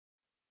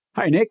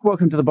Hey, Nick,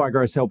 welcome to the Buy,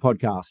 Grow, Sell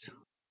podcast.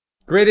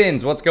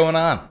 Greetings, what's going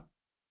on?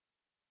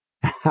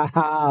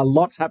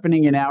 Lots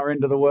happening in our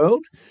end of the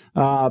world,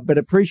 but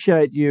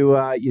appreciate you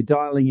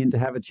dialing in to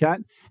have a chat.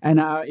 And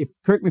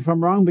correct me if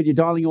I'm wrong, but you're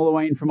dialing all the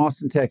way in from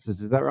Austin, Texas.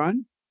 Is that right?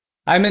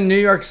 I'm in New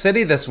York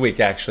City this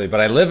week, actually,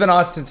 but I live in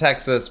Austin,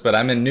 Texas, but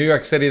I'm in New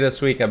York City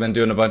this week. I've been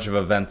doing a bunch of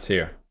events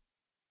here.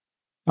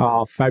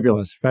 Oh,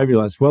 fabulous,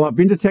 fabulous. Well, I've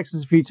been to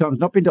Texas a few times,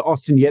 not been to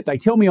Austin yet. They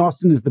tell me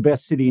Austin is the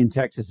best city in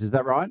Texas. Is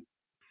that right?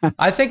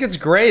 I think it's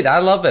great. I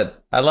love it.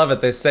 I love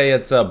it. They say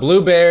it's a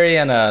blueberry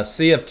and a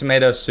sea of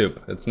tomato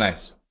soup. It's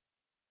nice.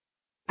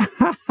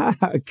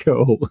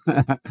 Cool.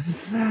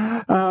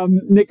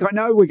 Nick, I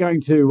know we're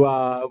going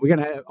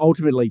to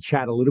ultimately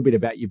chat a little bit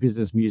about your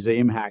business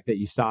museum hack that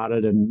you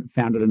started and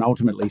founded and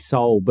ultimately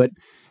sold. But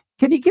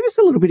can you give us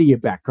a little bit of your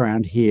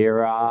background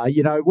here?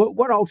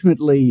 What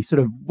ultimately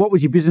what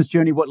was your business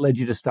journey? What led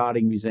you to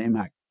starting Museum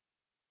Hack?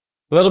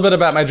 A little bit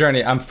about my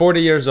journey. I'm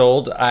 40 years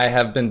old. I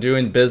have been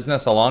doing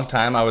business a long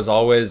time. I was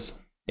always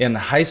in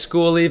high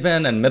school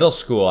even and middle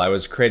school. I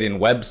was creating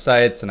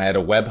websites and I had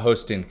a web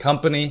hosting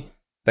company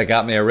that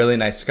got me a really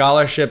nice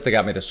scholarship that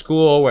got me to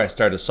school where I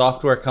started a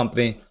software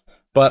company.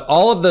 But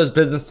all of those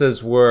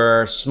businesses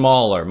were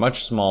smaller,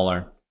 much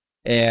smaller.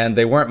 And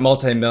they weren't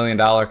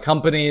multi-million-dollar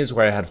companies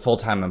where I had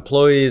full-time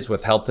employees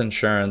with health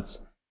insurance,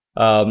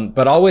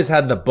 but always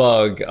had the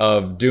bug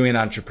of doing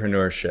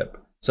entrepreneurship.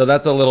 So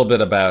that's a little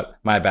bit about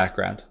my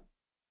background.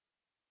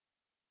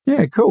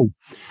 Yeah, cool.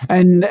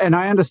 And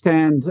I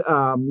understand,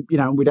 we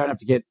don't have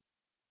to get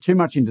too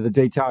much into the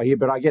detail here,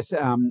 but I guess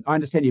I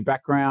understand your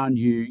background.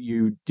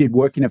 You did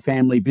work in a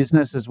family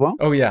business as well?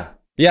 Oh, yeah.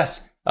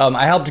 Yes.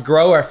 I helped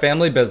grow our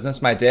family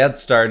business. My dad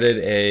started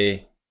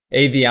a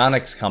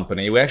avionics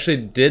company. We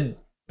actually did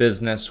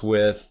business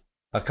with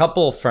a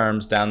couple of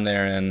firms down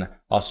there in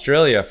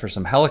Australia for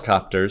some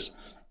helicopters.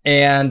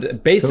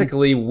 And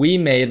basically,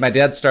 my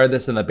dad started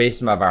this in the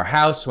basement of our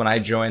house. When I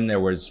joined,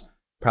 there was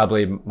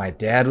probably, my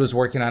dad was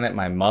working on it,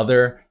 my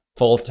mother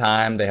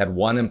full-time. They had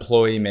one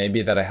employee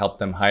maybe that I helped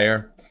them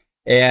hire.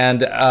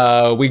 And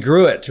we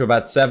grew it to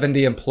about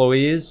 70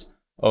 employees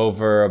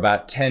over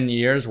about 10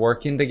 years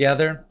working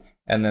together,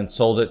 and then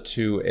sold it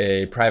to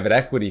a private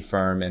equity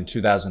firm in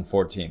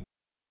 2014.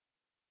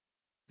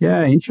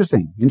 Yeah,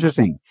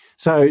 interesting.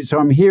 So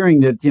I'm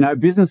hearing that,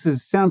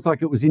 businesses sounds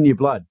like it was in your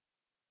blood.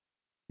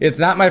 It's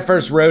not my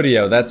first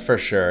rodeo, that's for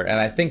sure. And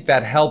I think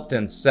that helped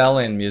in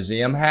selling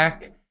Museum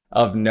Hack,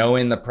 of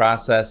knowing the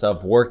process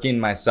of working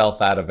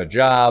myself out of a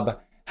job,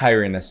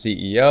 hiring a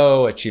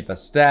CEO, a chief of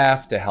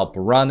staff to help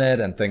run it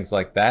and things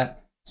like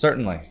that.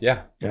 Certainly,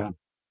 yeah.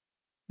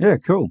 Yeah,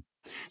 cool.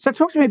 So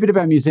talk to me a bit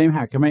about Museum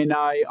Hack. I mean,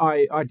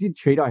 I did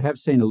cheat. I have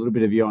seen a little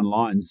bit of you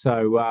online.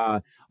 So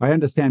I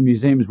understand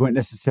museums weren't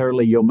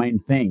necessarily your main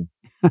thing.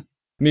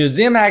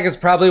 Museum Hack is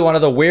probably one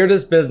of the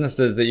weirdest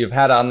businesses that you've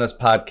had on this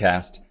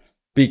podcast,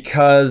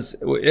 because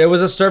it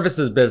was a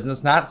services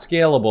business, not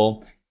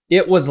scalable.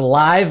 It was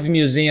live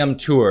museum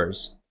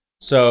tours.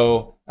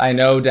 So I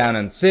know down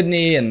in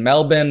Sydney and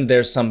Melbourne,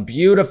 there's some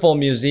beautiful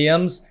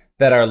museums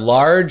that are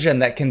large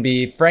and that can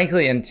be,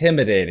 frankly,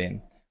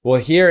 intimidating. Well,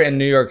 here in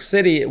New York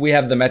City, we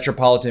have the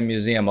Metropolitan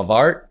Museum of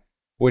Art,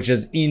 which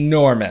is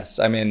enormous.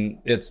 I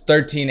mean, it's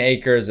 13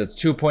 acres, it's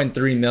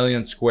 2.3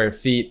 million square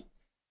feet.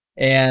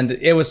 And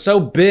it was so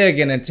big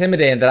and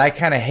intimidating that I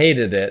kind of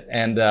hated it.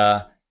 And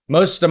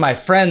most of my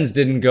friends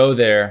didn't go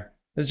there.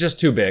 It's just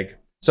too big.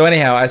 So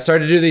anyhow, I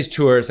started to do these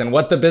tours, and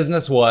what the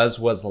business was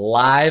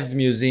live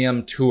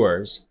museum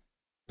tours.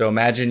 So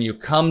imagine you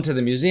come to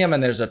the museum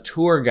and there's a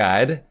tour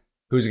guide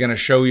who's going to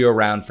show you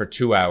around for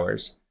 2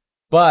 hours.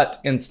 But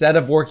instead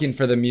of working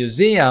for the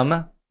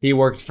museum, he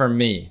worked for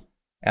me.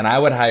 And I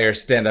would hire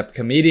stand-up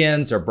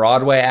comedians or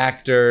Broadway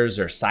actors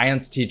or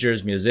science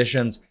teachers,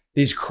 musicians,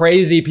 these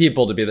crazy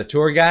people to be the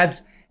tour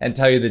guides and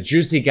tell you the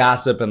juicy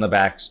gossip and the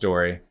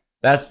backstory.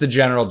 That's the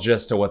general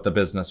gist of what the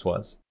business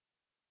was.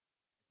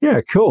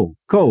 Yeah, cool.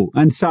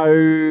 And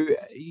so,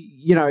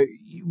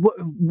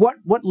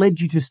 what led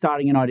you to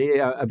starting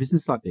a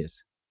business like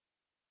this?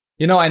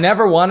 I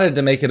never wanted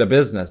to make it a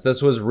business.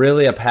 This was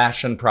really a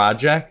passion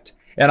project.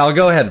 And I'll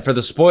go ahead for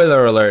the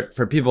spoiler alert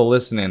for people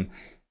listening.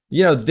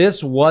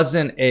 This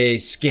wasn't a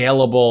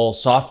scalable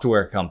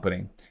software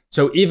company.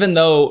 So even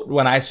though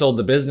when I sold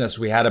the business,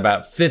 we had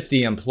about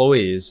 50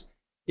 employees,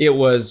 it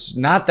was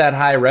not that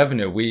high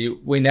revenue.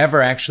 We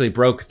never actually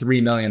broke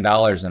 $3 million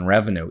in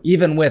revenue,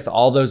 even with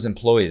all those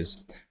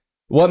employees.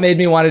 What made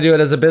me want to do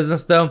it as a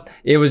business, though?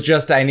 It was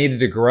just I needed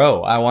to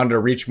grow. I wanted to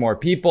reach more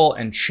people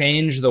and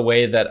change the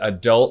way that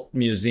adult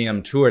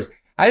museum tours.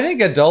 I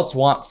think adults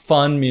want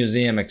fun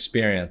museum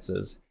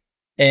experiences.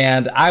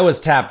 And I was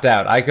tapped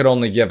out. I could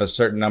only give a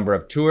certain number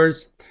of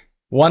tours.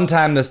 One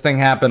time this thing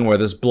happened where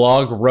this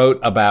blog wrote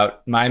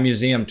about my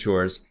museum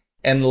tours.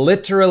 And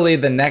literally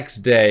the next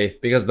day,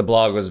 because the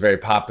blog was very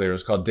popular, it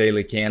was called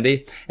Daily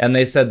Candy, and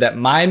they said that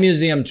my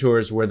museum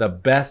tours were the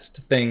best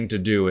thing to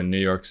do in New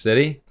York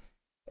City.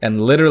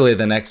 And literally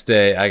the next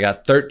day, I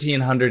got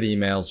 1,300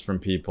 emails from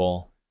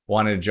people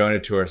wanting to join a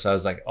tour. So I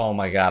was like, oh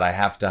my God, I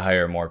have to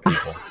hire more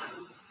people.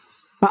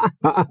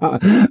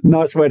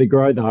 Nice way to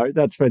grow, though.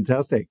 That's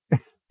fantastic.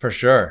 For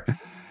sure.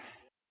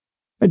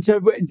 And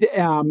so,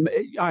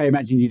 I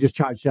imagine you just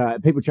charge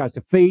people charge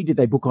the fee. Did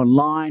they book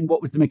online?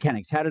 What was the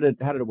mechanics? How did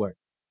it work?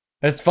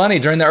 It's funny,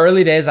 during the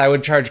early days, I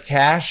would charge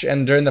cash,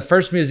 and during the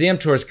first museum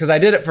tours, because I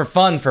did it for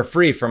fun, for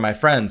free, for my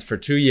friends for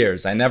 2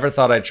 years. I never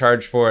thought I'd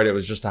charge for it. It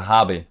was just a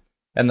hobby.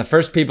 And the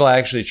first people I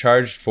actually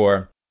charged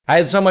for, I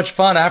had so much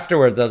fun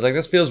afterwards. I was like,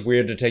 this feels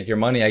weird to take your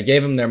money. I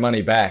gave them their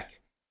money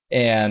back.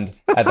 And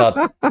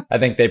I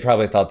think they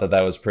probably thought that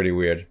that was pretty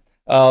weird.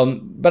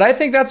 But I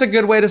think that's a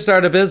good way to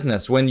start a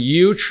business. When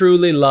you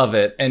truly love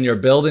it and you're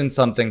building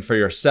something for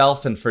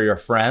yourself and for your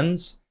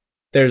friends,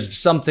 there's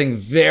something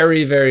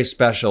very, very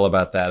special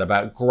about that,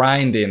 about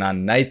grinding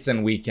on nights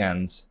and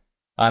weekends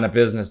on a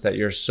business that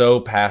you're so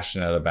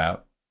passionate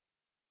about.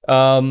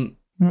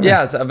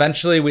 Yeah, so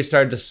eventually we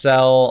started to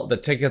sell the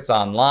tickets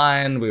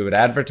online. We would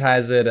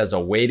advertise it as a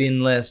waiting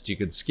list. You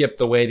could skip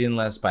the waiting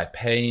list by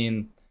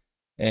paying.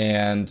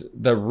 And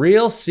the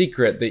real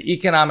secret, the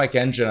economic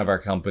engine of our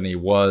company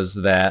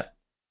was that,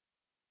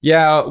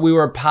 yeah, we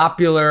were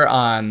popular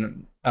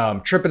on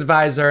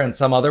TripAdvisor and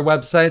some other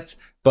websites,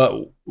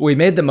 but we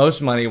made the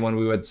most money when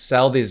we would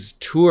sell these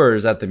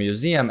tours at the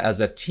museum as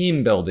a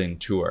team building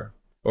tour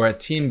or a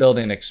team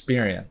building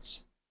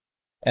experience.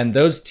 And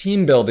those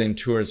team building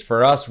tours,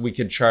 for us, we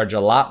could charge a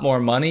lot more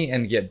money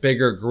and get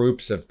bigger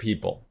groups of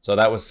people. So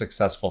that was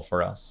successful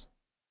for us.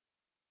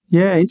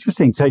 Yeah,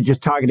 interesting. So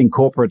just targeting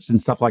corporates and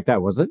stuff like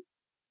that, was it?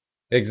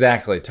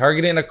 Exactly.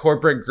 Targeting a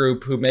corporate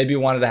group who maybe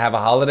wanted to have a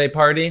holiday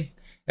party.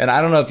 And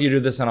I don't know if you do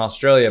this in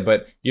Australia,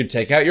 but you'd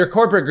take out your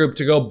corporate group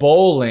to go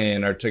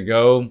bowling or to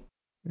go,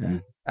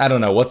 I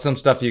don't know, what's some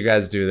stuff you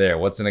guys do there?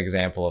 What's an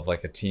example of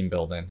like a team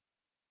building?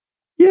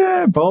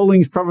 Yeah,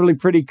 bowling's probably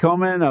pretty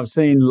common. I've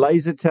seen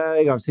laser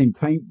tag, I've seen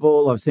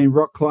paintball, I've seen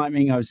rock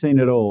climbing, I've seen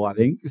it all, I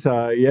think.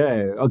 So,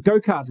 yeah,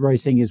 go-kart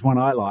racing is one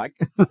I like.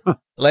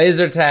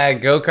 Laser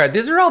tag, go-kart,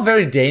 these are all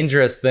very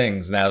dangerous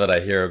things now that I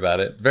hear about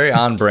it. Very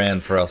on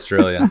brand for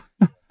Australia.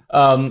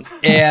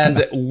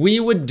 And we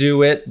would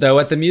do it, though,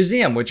 at the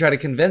museum. We'd try to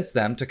convince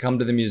them to come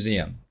to the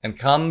museum and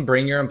come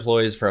bring your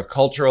employees for a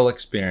cultural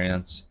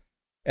experience.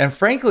 And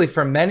frankly,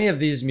 for many of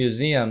these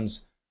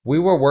museums, we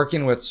were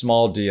working with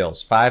small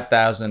deals,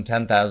 $5,000,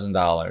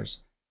 $10,000.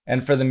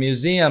 And for the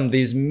museum,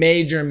 these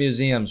major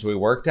museums we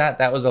worked at,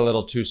 that was a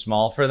little too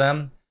small for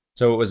them.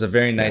 So it was a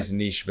very nice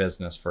niche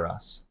business for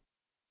us.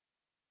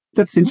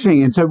 That's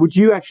interesting. And so would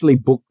you actually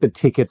book the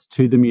tickets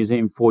to the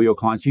museum for your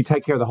clients? You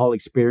take care of the whole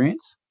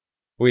experience?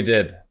 We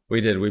did.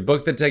 We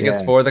booked the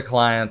tickets for the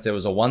clients. It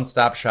was a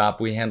one-stop shop.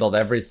 We handled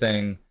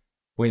everything.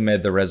 We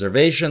made the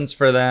reservations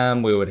for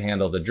them. We would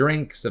handle the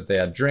drinks if they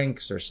had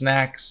drinks or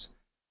snacks.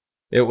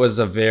 It was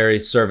a very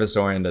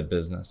service-oriented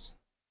business.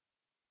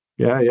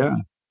 Yeah.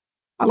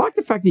 I like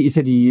the fact that you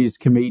said you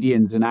used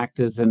comedians and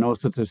actors and all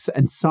sorts of,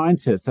 and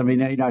scientists. I mean,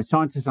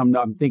 scientists,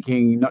 I'm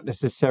thinking not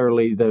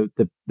necessarily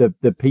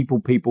the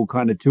people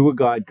kind of tour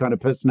guide kind of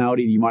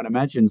personality you might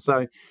imagine.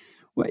 So,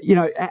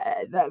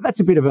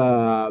 that's a bit of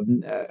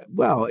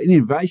an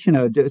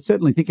innovation,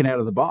 certainly thinking out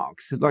of the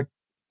box. Like,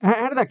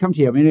 how did that come to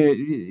you? I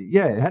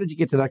mean, how did you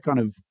get to that kind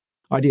of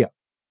idea?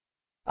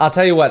 I'll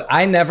tell you what,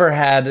 I never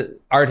had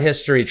art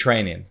history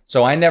training.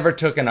 So I never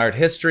took an art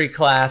history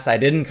class. I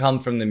didn't come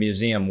from the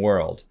museum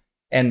world.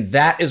 And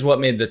that is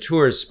what made the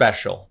tours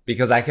special,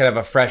 because I could have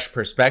a fresh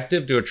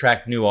perspective to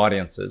attract new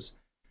audiences.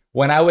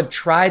 When I would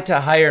try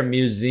to hire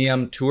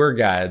museum tour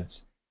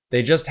guides,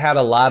 they just had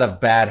a lot of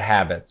bad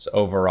habits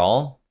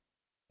overall.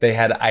 They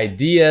had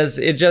ideas.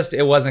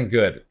 It wasn't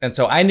good. And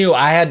so I knew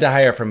I had to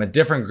hire from a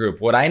different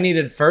group. What I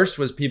needed first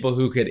was people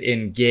who could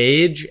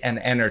engage and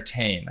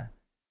entertain.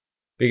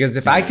 Because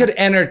if I could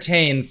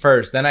entertain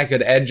first, then I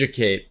could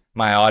educate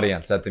my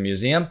audience at the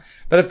museum.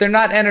 But if they're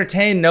not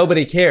entertained,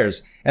 nobody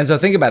cares. And so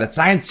think about it.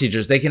 Science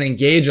teachers, they can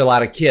engage a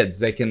lot of kids.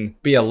 They can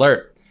be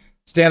alert.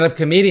 Stand-up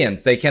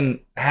comedians, they can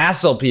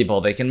hassle people.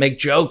 They can make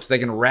jokes. They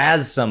can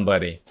razz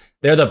somebody.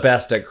 They're the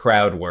best at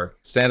crowd work.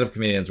 Stand-up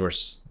comedians were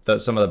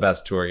some of the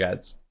best tour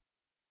guides.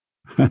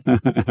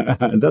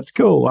 That's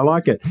cool. I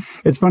like it.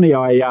 It's funny.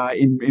 I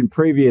in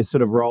previous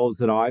sort of roles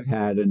that I've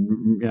had,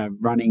 and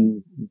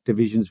running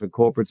divisions for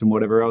corporates and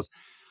whatever else,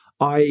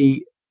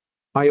 I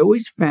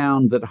always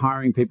found that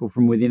hiring people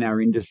from within our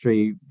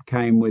industry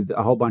came with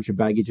a whole bunch of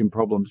baggage and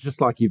problems,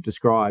 just like you've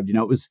described.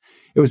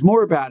 It was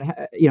more about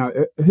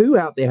who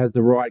out there has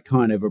the right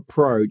kind of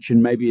approach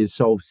and maybe has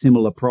solved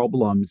similar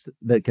problems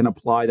that can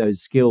apply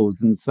those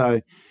skills. And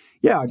so,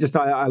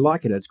 I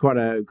like it. It's quite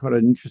an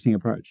interesting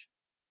approach.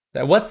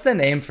 What's the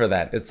name for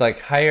that? It's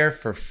like hire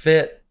for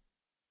fit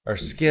or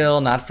skill,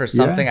 not for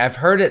something. Yeah. I've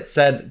heard it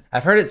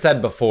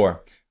said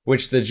before,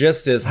 which the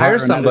gist is hire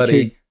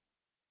somebody.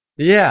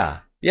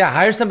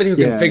 Hire somebody who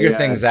can figure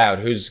things out,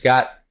 who's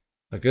got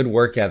a good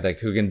work ethic,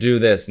 who can do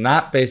this,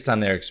 not based on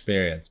their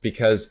experience,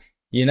 because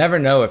you never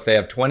know if they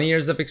have 20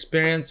 years of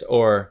experience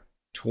or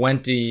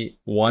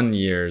 21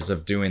 years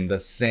of doing the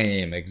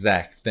same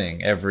exact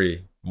thing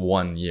every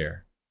 1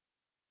 year.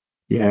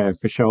 Yeah,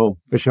 for sure,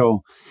 for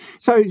sure.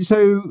 So,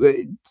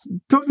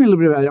 talk to me a little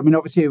bit about it. I mean,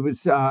 obviously, it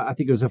was I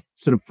think it was a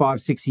sort of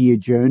 5 6 year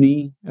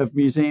journey of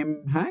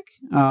Museum Hack.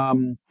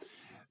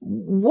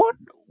 What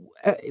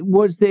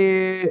was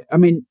there? I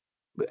mean,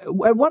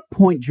 at what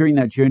point during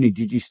that journey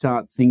did you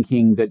start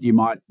thinking that you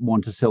might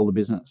want to sell the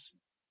business?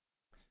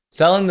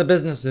 Selling the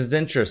business is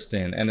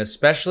interesting, and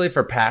especially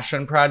for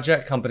passion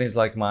project companies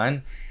like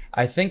mine,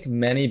 I think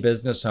many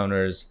business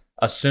owners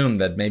assume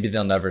that maybe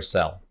they'll never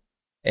sell.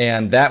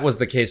 And that was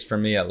the case for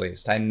me, at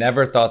least. I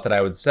never thought that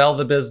I would sell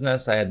the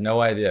business. I had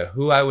no idea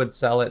who I would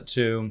sell it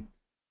to.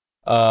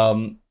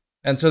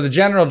 And so the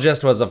general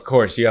gist was, of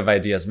course, you have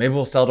ideas. Maybe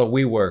we'll sell to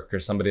WeWork or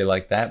somebody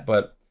like that.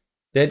 But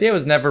the idea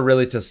was never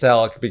really to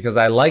sell because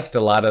I liked a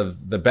lot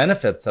of the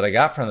benefits that I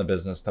got from the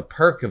business, the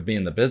perk of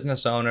being the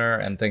business owner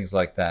and things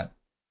like that.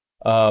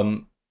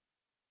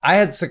 I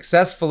had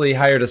successfully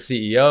hired a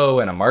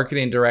CEO and a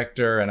marketing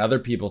director and other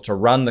people to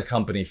run the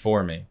company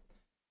for me.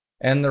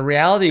 And the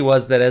reality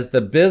was that as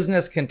the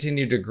business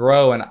continued to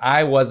grow and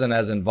I wasn't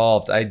as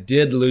involved, I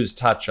did lose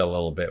touch a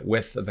little bit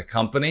with the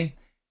company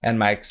and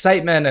my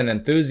excitement and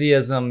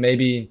enthusiasm,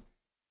 maybe,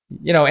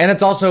 and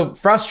it's also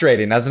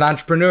frustrating. As an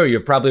entrepreneur,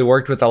 you've probably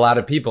worked with a lot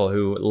of people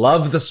who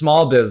love the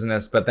small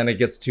business, but then it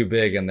gets too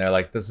big and they're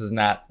like, this is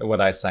not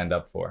what I signed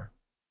up for.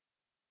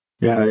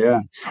 Yeah,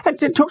 yeah.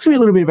 And talk to me a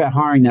little bit about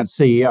hiring that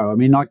CEO. I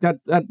mean, like that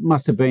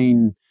must have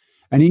been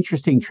an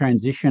interesting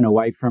transition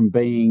away from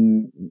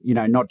being,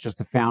 not just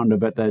the founder,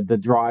 but the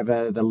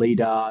driver, the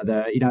leader,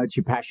 it's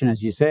your passion,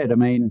 as you said. I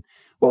mean,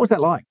 what was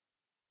that like?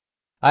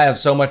 I have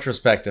so much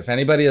respect. If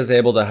anybody is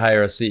able to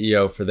hire a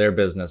CEO for their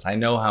business, I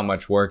know how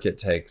much work it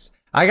takes.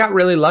 I got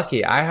really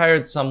lucky. I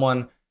hired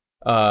someone,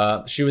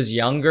 she was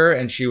younger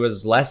and she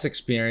was less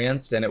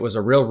experienced, and it was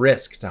a real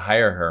risk to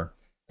hire her.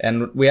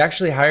 And we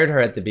actually hired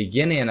her at the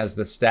beginning as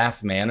the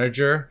staff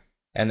manager,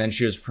 and then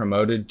she was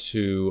promoted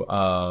to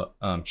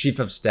chief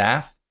of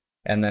staff,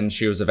 and then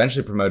she was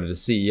eventually promoted to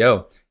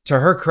CEO. To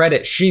her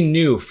credit, she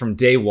knew from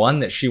day one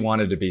that she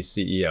wanted to be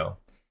CEO.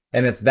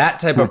 And it's that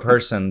type of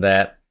person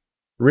that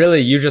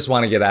really you just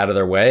want to get out of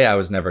their way. I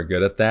was never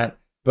good at that,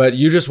 but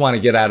you just want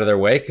to get out of their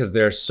way because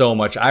there's so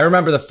much. I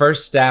remember the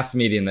first staff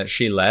meeting that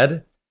she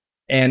led,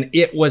 and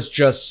it was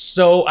just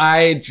so,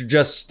 I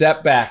just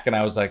stepped back and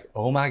I was like,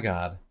 oh my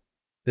God,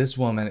 this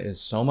woman is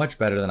so much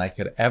better than I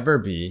could ever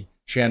be.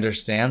 She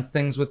understands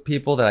things with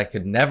people that I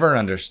could never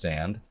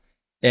understand.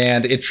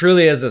 And it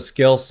truly is a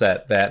skill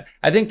set that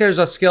I think there's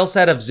a skill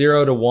set of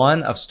 0 to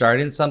 1 of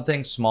starting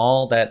something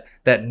small, that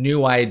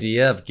new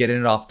idea of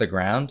getting it off the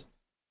ground.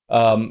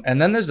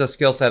 And then there's a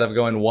skill set of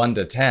going 1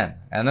 to 10.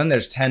 And then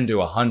there's 10 to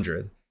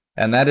 100.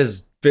 And that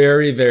is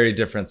very, very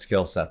different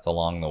skill sets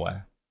along the way.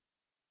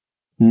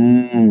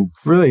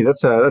 Really,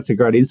 that's a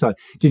great insight.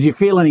 Did you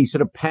feel any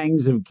sort of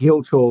pangs of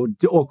guilt or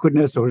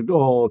awkwardness, or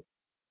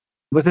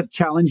was it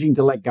challenging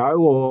to let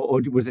go,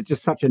 or was it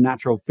just such a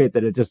natural fit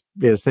that it just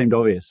seemed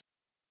obvious?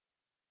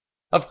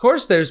 Of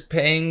course, there's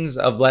pangs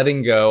of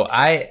letting go.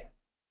 I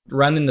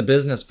running the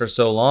business for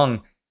so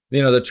long,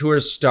 the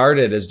tours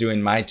started as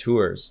doing my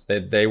tours.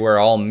 They were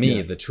all me.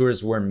 Yeah. The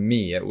tours were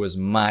me. It was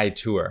my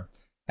tour.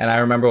 And I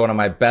remember one of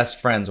my best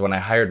friends, when I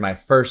hired my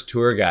first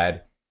tour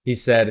guide, he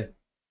said,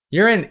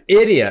 "You're an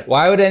idiot.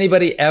 Why would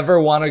anybody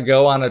ever want to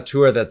go on a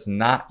tour that's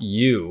not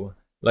you?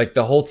 Like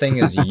the whole thing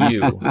is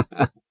you."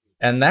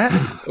 And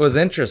that was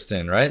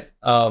interesting, right?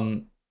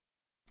 And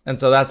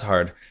so that's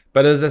hard.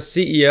 But as a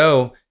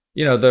CEO,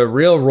 the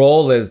real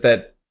role is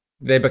that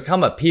they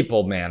become a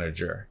people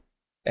manager,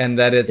 and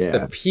that it's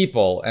the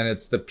people, and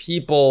it's the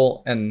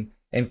people and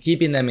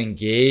keeping them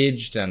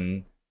engaged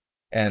and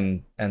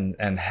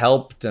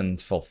helped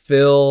and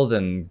fulfilled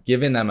and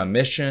giving them a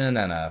mission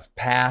and a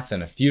path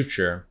and a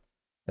future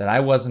that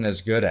I wasn't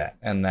as good at.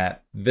 And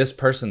that this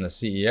person, the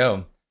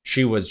CEO,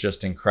 she was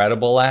just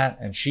incredible at,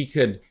 and she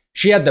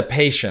had the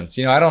patience.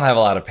 I don't have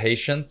a lot of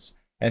patience,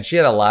 and she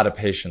had a lot of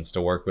patience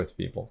to work with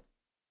people.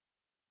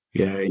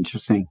 Yeah,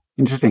 interesting.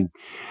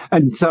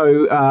 And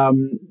so,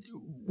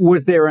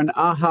 was there an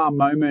aha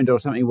moment or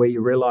something where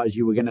you realized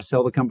you were going to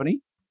sell the company,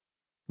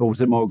 or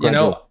was it more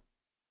gradual?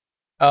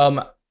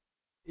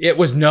 It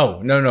was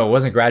no, it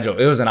wasn't gradual.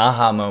 It was an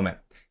aha moment,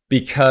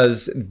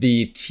 because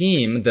the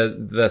team,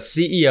 the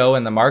CEO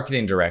and the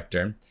marketing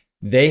director,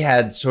 they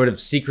had sort of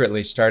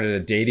secretly started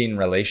a dating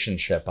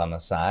relationship on the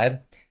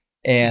side.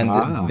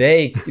 And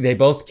they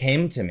both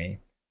came to me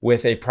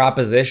with a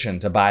proposition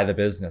to buy the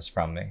business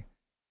from me.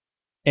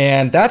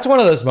 And that's one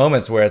of those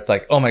moments where it's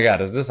like, oh my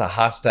God, is this a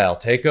hostile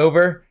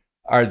takeover?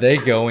 Are they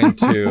going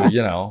to,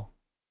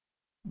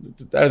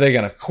 are they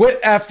going to quit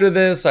after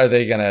this? Are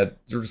they going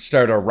to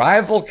start a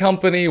rival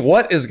company?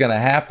 What is going to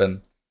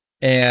happen?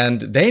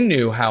 And they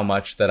knew how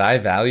much that I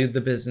valued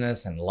the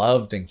business and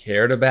loved and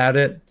cared about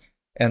it.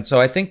 And so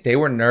I think they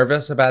were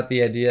nervous about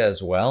the idea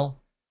as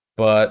well.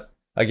 But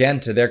again,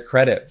 to their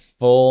credit,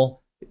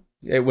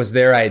 it was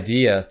their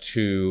idea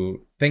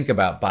to think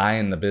about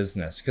buying the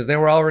business because they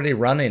were already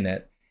running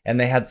it, and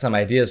they had some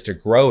ideas to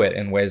grow it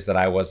in ways that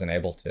I wasn't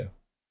able to.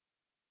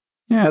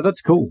 Yeah,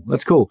 that's cool.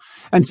 That's cool.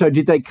 And so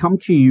did they come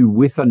to you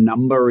with a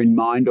number in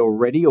mind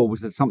already, or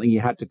was it something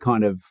you had to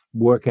kind of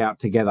work out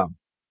together?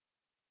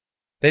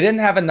 They didn't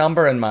have a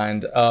number in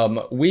mind.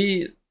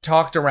 We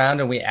talked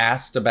around and we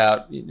asked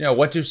about,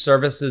 what do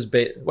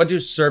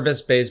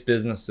service-based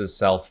businesses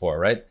sell for,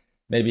 right?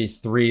 Maybe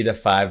 3 to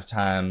 5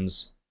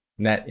 times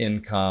net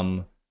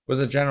income was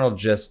a general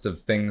gist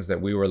of things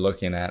that we were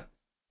looking at.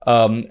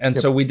 And Yep.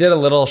 so we did a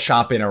little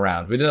shopping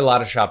around. We did a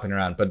lot of shopping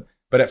around,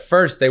 but at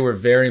first they were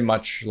very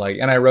much like,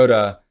 and I wrote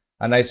a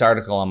nice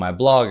article on my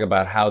blog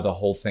about how the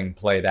whole thing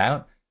played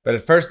out. But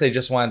at first, they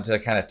just wanted to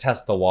kind of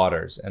test the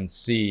waters and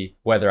see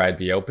whether I'd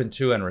be open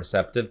to and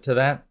receptive to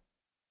that.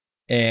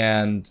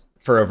 And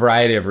for a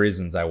variety of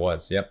reasons, I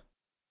was. Yep.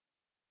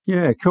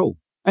 Yeah, cool.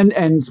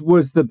 And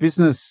was the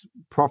business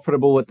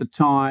profitable at the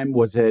time?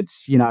 Was it,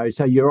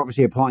 so you're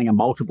obviously applying a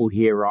multiple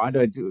here, right?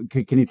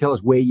 Can you tell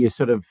us where you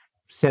sort of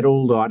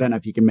settled? I don't know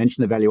if you can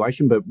mention the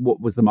valuation, but what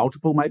was the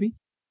multiple maybe?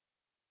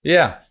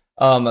 Yeah.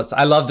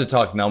 I love to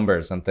talk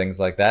numbers and things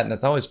like that, and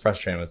it's always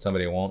frustrating when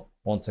somebody won't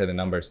say the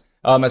numbers.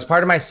 As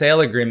part of my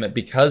sale agreement,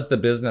 because the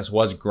business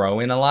was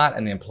growing a lot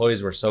and the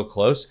employees were so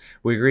close,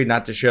 we agreed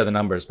not to share the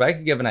numbers. But I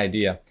could give an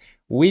idea.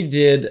 We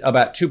did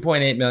about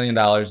 $2.8 million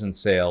in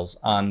sales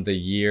on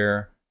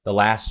the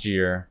last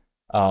year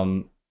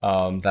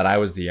that I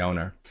was the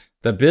owner.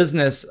 The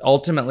business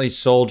ultimately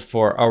sold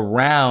for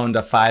around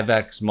a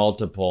 5x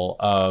multiple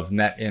of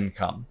net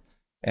income,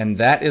 and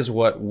that is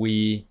what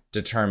we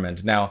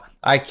determined. Now,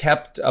 I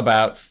kept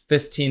about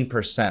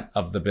 15%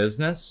 of the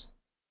business,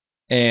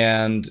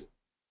 and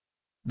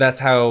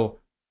that's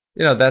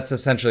that's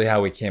essentially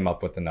how we came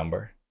up with the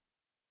number.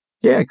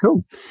 Yeah,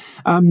 cool.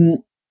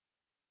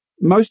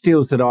 Most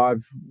deals that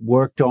I've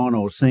worked on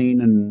or seen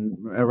and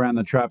around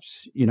the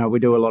traps, we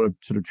do a lot of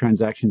sort of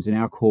transactions in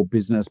our core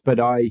business, but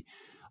I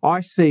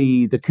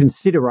see the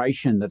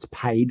consideration that's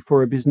paid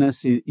for a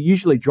business, it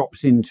usually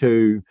drops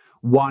into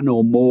one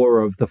or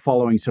more of the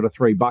following sort of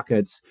 3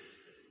 buckets.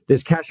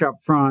 There's cash up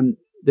front.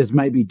 There's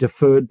maybe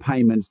deferred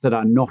payments that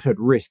are not at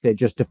risk. They're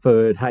just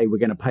deferred. Hey, we're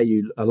going to pay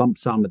you a lump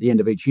sum at the end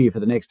of each year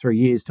for the next 3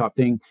 years type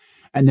thing.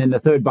 And then the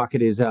third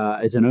bucket is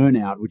an earn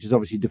out, which is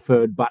obviously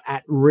deferred but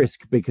at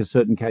risk because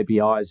certain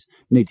KPIs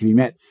need to be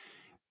met.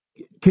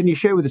 Can you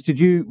share with us, did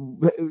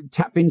you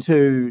tap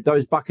into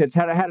those buckets?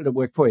 How did it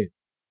work for you?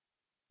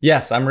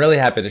 Yes, I'm really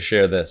happy to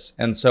share this.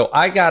 And so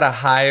I got a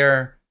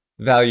higher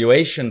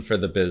valuation for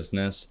the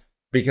business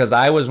because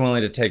I was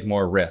willing to take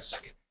more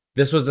risk.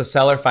 This was a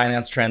seller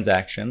finance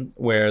transaction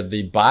where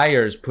the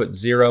buyers put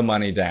 0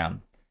 money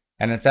down.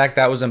 And in fact,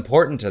 that was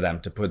important to them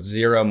to put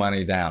 0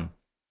 money down.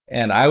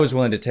 And I was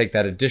willing to take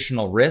that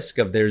additional risk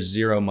of their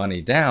 0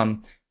 money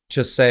down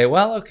to say,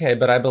 well, okay,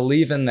 but I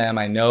believe in them.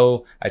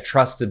 I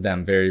trusted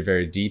them very,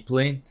 very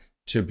deeply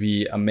to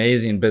be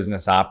amazing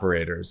business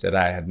operators, that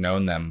I had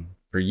known them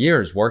for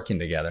years working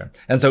together.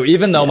 And so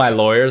even though my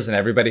lawyers and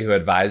everybody who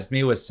advised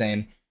me was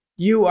saying,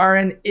 you are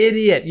an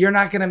idiot, you're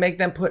not going to make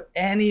them put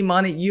any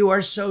money, you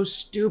are so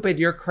stupid,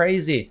 you're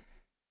crazy.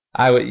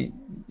 I would,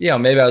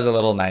 maybe I was a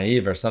little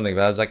naive or something,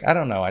 but I was like, I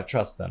don't know, I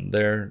trust them.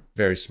 They're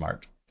very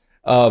smart.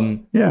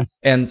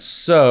 And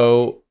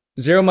so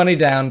 0 money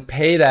down,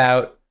 paid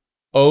out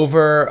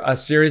over a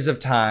series of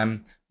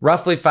time,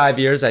 roughly 5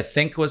 years, I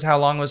think was how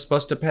long it was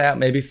supposed to pay out,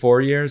 maybe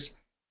 4 years.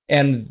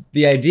 And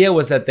the idea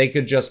was that they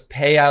could just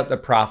pay out the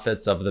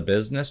profits of the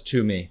business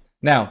to me.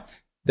 Now,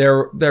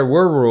 there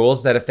were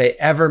rules that if they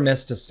ever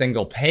missed a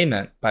single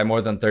payment by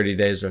more than 30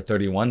 days or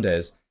 31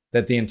 days,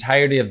 that the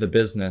entirety of the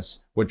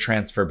business would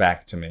transfer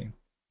back to me.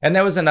 And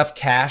there was enough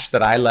cash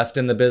that I left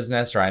in the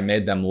business, or I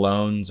made them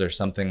loans or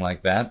something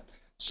like that,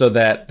 so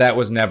that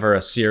was never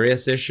a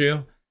serious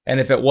issue. And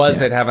if it was,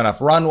 they'd have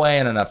enough runway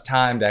and enough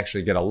time to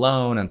actually get a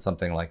loan and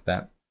something like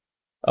that.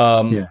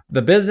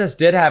 The business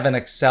did have an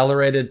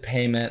accelerated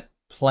payment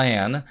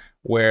plan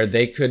where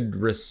they could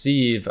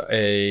receive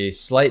a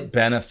slight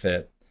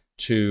benefit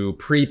to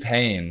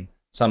prepaying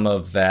some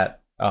of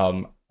that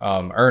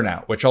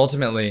earnout, which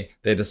ultimately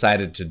they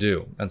decided to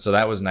do. And so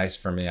that was nice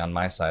for me on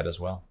my side as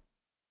well.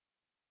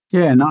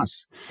 Yeah,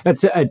 nice.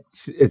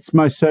 It's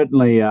most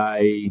certainly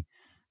I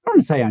don't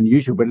want to say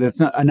unusual, but it's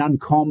not an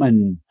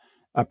uncommon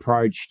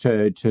approach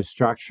to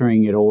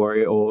structuring it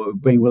or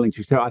being willing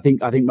to. So I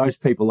think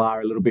most people are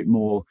a little bit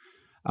more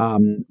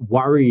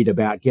worried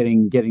about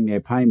getting their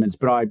payments.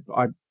 But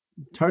I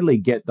totally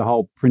get the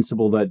whole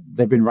principle that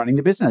they've been running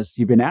the business.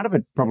 You've been out of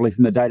it probably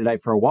from the day to day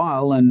for a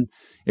while, and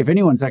if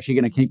anyone's actually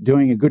going to keep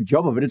doing a good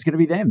job of it, it's going to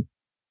be them.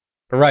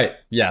 Right.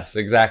 Yes,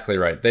 exactly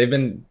right. They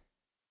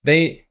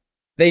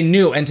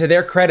knew, and to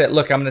their credit,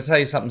 look, I'm going to tell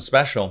you something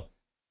special.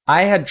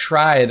 I had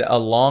tried a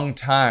long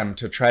time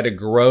to try to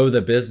grow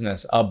the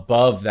business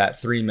above that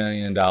 $3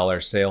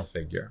 million sale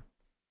figure.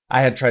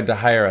 I had tried to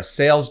hire a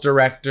sales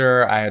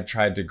director. I had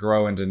tried to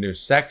grow into new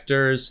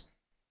sectors.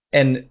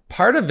 And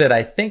part of it,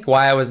 I think,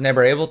 why I was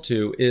never able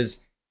to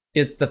is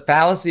it's the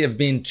fallacy of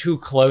being too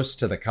close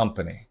to the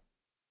company,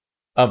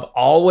 of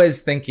always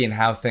thinking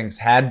how things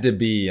had to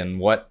be and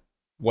what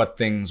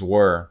things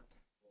were.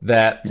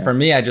 That for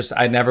me,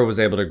 I never was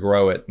able to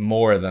grow it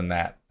more than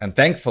that. And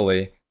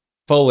thankfully,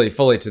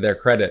 fully to their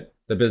credit,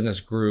 the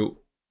business grew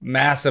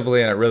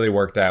massively and it really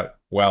worked out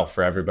well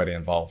for everybody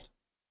involved.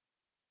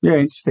 Yeah,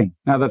 interesting.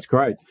 No, that's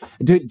great.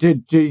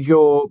 Did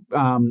your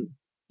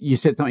you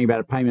said something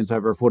about payments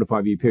over a 4 to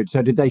 5 year period.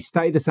 So did they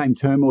stay the same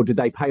term, or did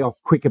they pay off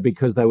quicker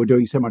because they were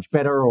doing so much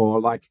better, or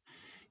like?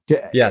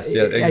 Yes,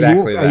 yeah,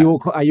 exactly.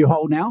 Are you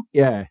whole now?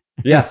 Yeah.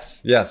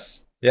 Yes,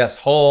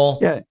 whole.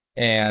 Yeah.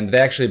 And they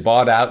actually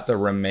bought out the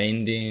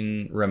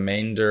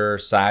remainder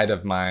side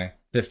of my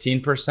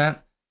 15%,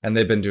 and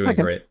they've been doing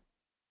great.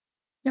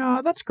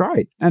 Yeah, that's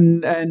great.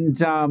 And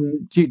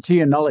to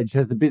your knowledge,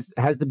 has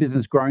the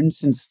business grown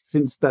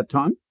since that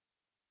time?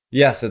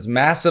 Yes, it's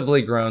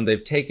massively grown.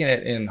 They've taken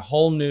it in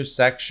whole new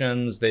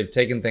sections. They've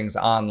taken things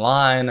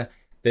online.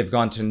 They've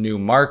gone to new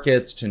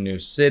markets, to new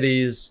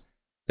cities.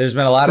 There's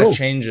been a lot of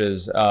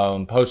changes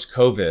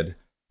post-COVID,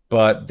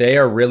 but they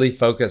are really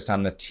focused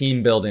on the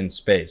team building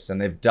space,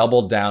 and they've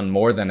doubled down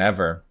more than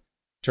ever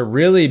to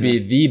really be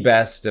the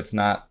best, if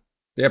not,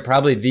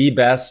 probably the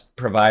best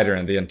provider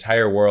in the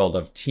entire world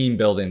of team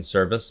building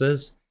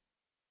services.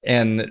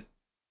 And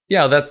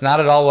that's not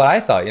at all what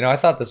I thought. I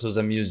thought this was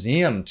a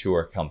museum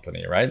tour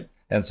company, right?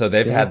 And so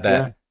they've had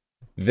that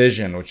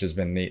vision, which has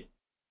been neat.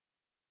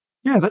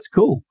 Yeah, that's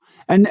cool.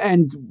 And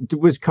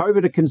was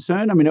COVID a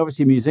concern? I mean,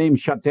 obviously museums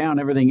shut down,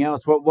 everything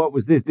else. What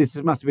was this? This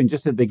must have been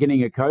just at the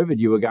beginning of COVID.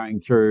 You were going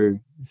through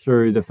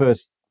the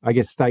first, I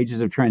guess, stages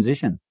of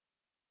transition.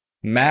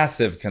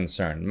 Massive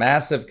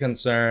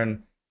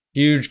concern.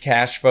 Huge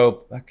cash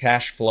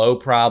flow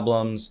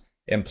problems,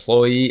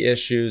 employee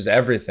issues,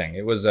 everything.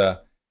 It was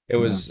a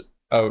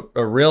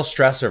real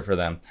stressor for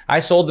them.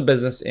 I sold the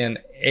business in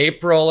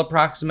April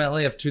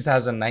approximately of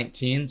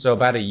 2019, so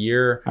about a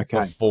year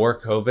before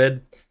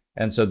COVID.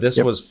 And so this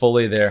was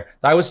fully there.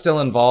 I was still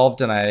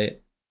involved, and I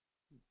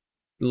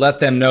let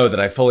them know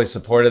that I fully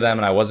supported them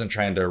and I wasn't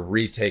trying to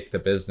retake the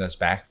business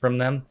back from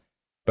them.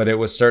 But it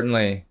was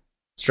certainly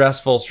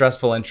stressful,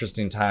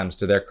 interesting times,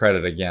 to their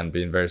credit, again,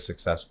 being very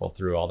successful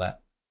through all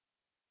that.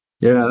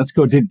 Yeah, that's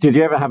cool. Did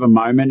you ever have a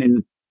moment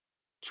in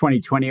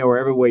 2020 or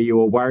wherever where you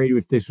were worried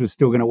if this was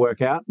still going to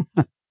work out?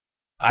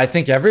 I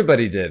think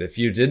everybody did. If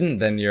you didn't,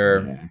 then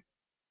you're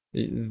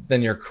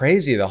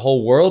crazy. The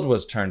whole world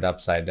was turned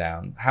upside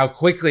down. How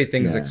quickly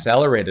things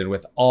accelerated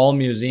with all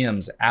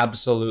museums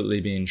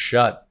absolutely being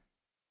shut.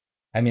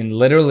 I mean,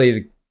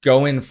 literally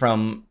going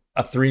from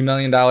a $3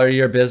 million a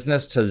year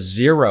business to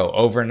zero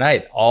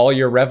overnight. All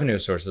your revenue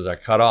sources are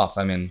cut off.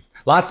 I mean,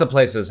 lots of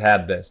places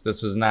had this.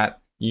 This was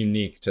not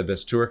unique to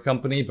this tour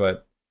company,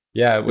 but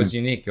yeah, it was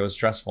unique. It was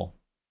stressful.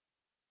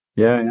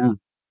 Yeah.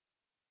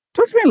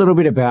 Talk to me a little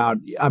bit about,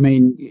 I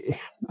mean,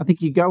 I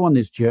think you go on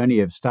this journey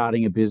of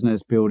starting a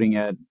business, building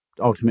it,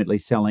 ultimately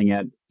selling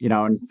it,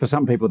 and for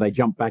some people, they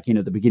jump back in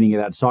at the beginning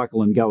of that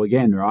cycle and go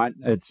again, right?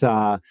 It's,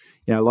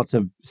 lots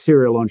of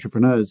serial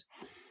entrepreneurs.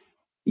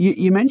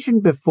 You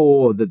mentioned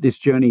before that this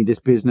journey, this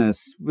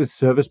business was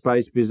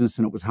service-based business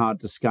and it was hard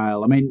to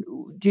scale. I mean,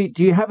 do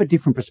you have a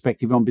different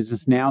perspective on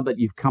business now that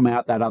you've come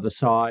out that other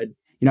side?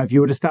 If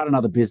you were to start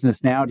another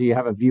business now, do you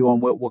have a view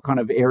on what kind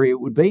of area it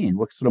would be in,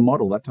 what sort of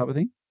model, that type of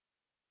thing?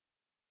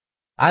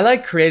 I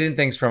like creating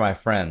things for my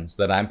friends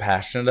that I'm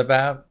passionate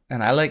about,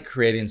 and I like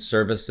creating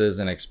services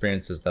and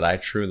experiences that I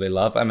truly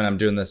love. I mean, I'm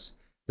doing this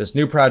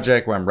new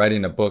project where I'm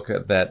writing a book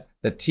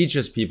that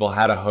teaches people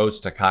how to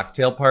host a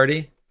cocktail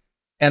party.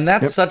 And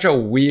that's such a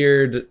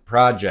weird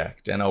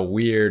project and a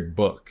weird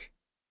book.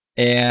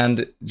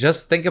 And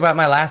just think about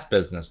my last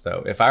business,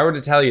 though. If I were to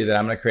tell you that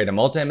I'm going to create a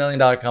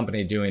multi-million-dollar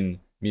company doing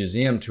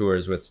museum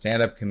tours with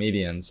stand-up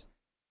comedians,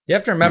 you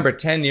have to remember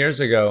 10 years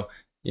ago,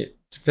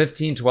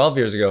 15, 12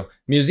 years ago,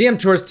 museum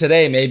tours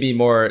today may be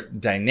more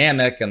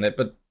dynamic,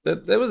 but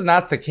that was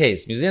not the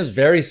case. Museums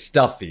very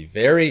stuffy,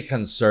 very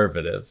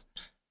conservative.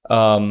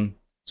 So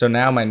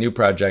now my new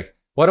project,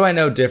 what do I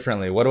know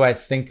differently? What do I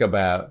think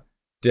about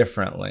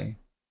differently?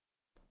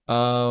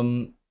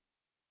 Because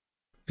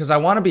I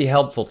want to be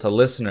helpful to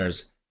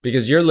listeners,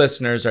 because your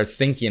listeners are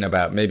thinking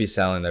about maybe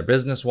selling their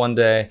business one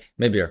day,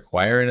 maybe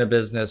acquiring a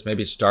business,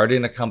 maybe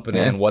starting a company,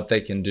 and what they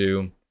can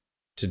do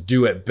to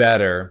do it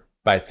better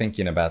by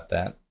thinking about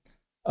that.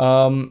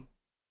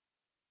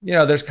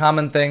 There's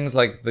common things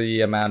like the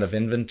amount of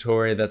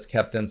inventory that's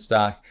kept in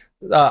stock.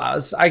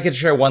 I could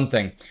share one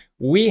thing.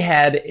 We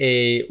had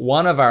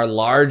one of our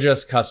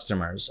largest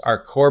customers,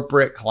 our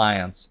corporate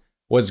clients,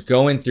 was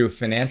going through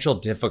financial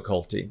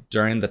difficulty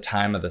during the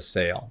time of the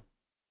sale.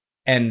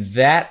 And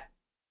that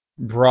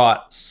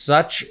brought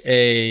such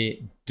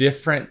a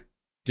different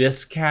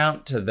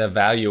discount to the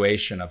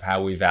valuation of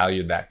how we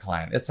valued that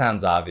client. It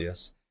sounds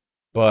obvious,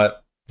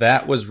 but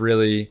that was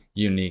really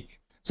unique.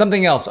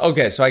 Something else.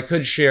 Okay, so I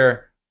could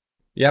share.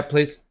 Yeah,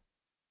 please.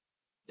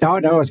 Oh,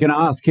 no, I was going to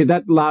ask you,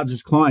 that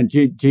largest client,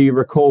 do you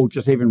recall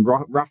just even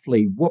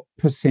roughly what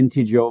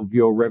percentage of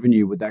your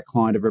revenue would that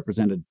client have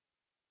represented?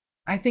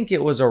 I think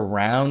it was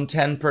around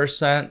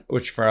 10%,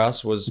 which for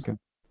us was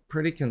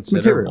pretty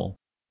considerable.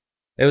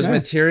 It was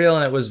material,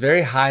 and it was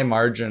very high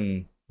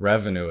margin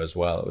revenue as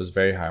well. It was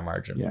very high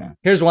margin. Yeah.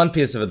 Here's one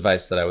piece of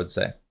advice that I would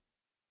say.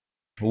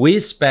 We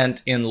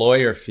spent in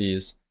lawyer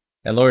fees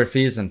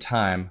and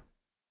time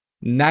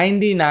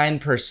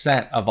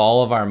 99% of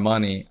all of our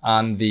money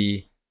on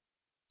the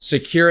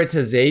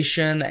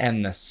securitization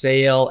and the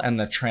sale and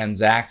the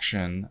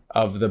transaction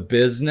of the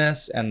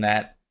business and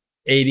that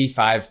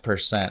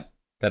 85%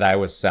 that I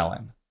was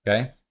selling.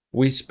 Okay.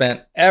 We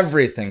spent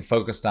everything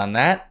focused on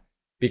that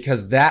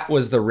because that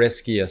was the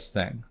riskiest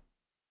thing.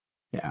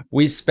 Yeah.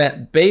 We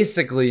spent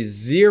basically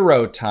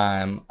zero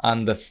time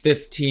on the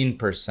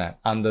 15%,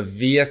 on the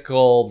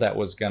vehicle that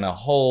was going to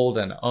hold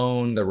and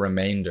own the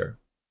remainder.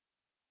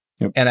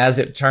 Yep. And as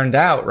it turned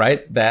out,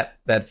 right,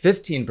 that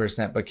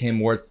 15%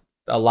 became worth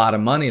a lot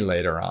of money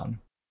later on.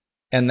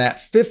 And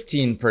that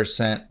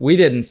 15%, we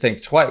didn't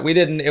think twice.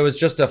 It was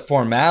just a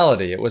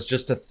formality. It was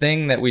just a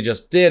thing that we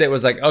just did. It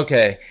was like,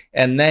 okay,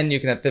 and then you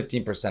can have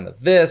 15% of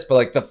this. But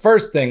like the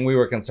first thing we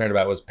were concerned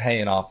about was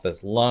paying off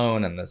this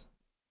loan and this.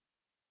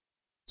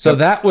 So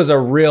that was a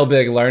real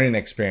big learning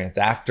experience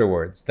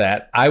afterwards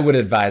that I would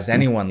advise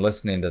anyone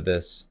listening to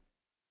this,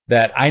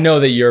 that I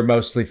know that you're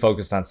mostly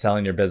focused on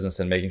selling your business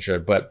and making sure,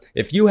 but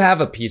if you have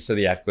a piece of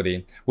the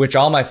equity, which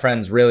all my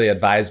friends really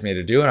advised me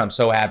to do, and I'm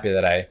so happy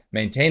that I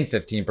maintained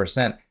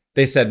 15%,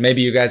 they said,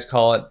 maybe you guys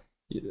call it,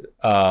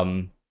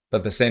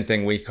 but the same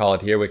thing we call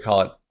it here, we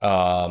call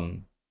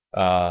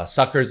it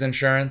suckers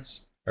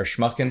insurance or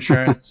schmuck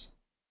insurance.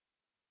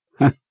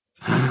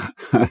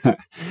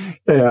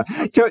 Yeah.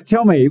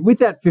 Tell me, with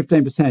that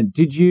 15%,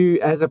 did you,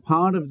 as a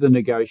part of the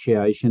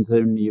negotiations,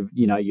 and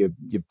you're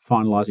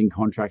finalizing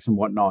contracts and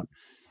whatnot,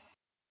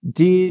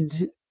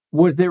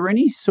 was there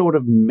any sort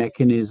of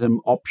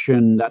mechanism,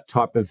 option, that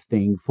type of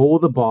thing for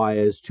the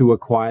buyers to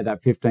acquire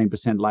that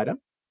 15% later?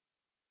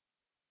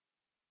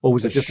 Or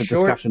was it just a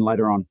discussion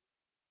later on?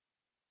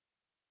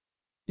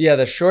 Yeah,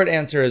 the short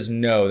answer is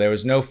no. There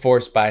was no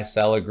forced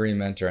buy-sell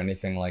agreement or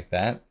anything like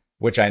that,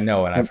 which I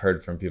know and I've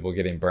heard from people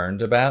getting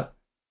burned about.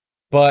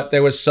 But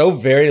there was so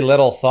very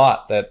little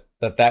thought that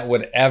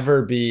would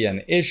ever be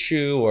an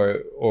issue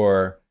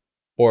or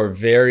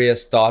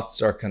various thoughts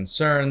or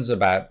concerns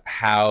about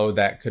how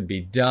that could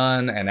be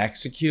done and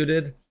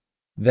executed,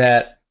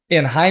 that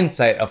in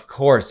hindsight, of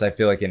course, I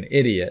feel like an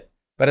idiot.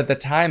 But at the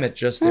time,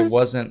 it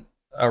wasn't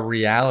a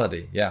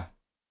reality. Yeah.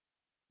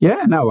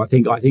 Yeah, no, I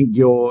think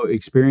your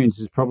experience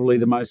is probably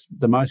the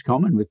most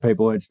common with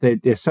people.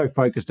 They're so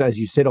focused, as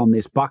you said, on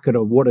this bucket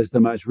of what is the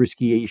most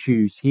risky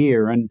issues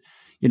here, and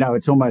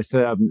it's almost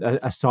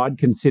a side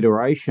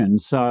consideration.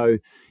 So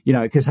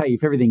because hey,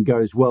 if everything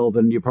goes well,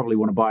 then you probably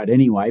want to buy it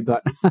anyway.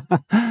 But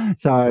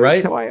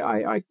right. So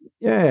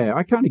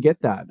I kind of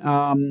get that.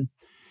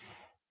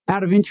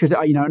 Out of interest,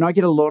 and I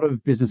get a lot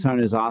of business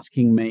owners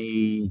asking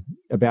me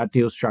about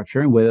deal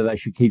structure and whether they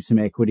should keep some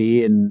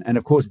equity. And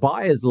of course,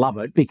 buyers love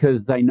it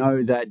because they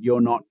know that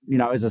you're not,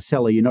 as a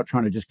seller, you're not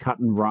trying to just cut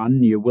and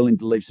run. You're willing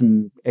to leave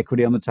some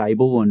equity on the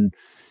table and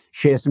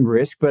share some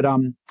risk. But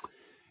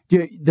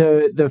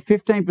the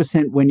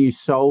 15% when you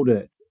sold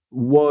it,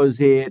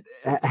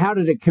 how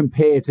did it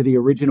compare to the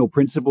original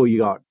principal you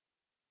got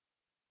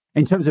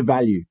in terms of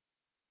value?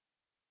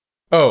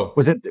 Oh,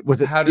 was it?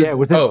 How did? Yeah,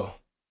 was it? Oh.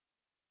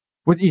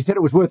 You said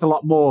it was worth a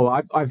lot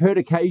more. I've heard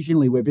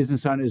occasionally where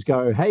business owners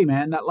go, hey,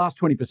 man, that last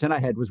 20% I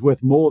had was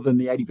worth more than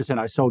the 80%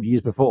 I sold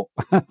years before.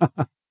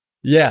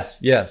 Yes.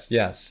 So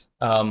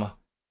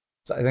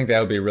I think that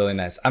would be really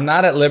nice. I'm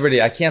not at liberty.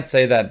 I can't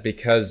say that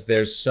because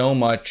there's so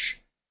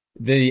much,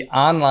 the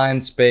online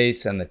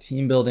space and the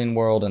team building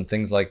world and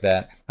things like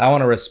that. I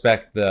want to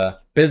respect the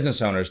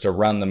business owners to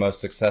run the most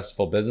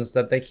successful business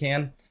that they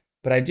can.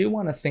 But I do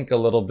want to think a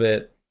little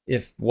bit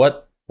if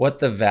what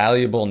the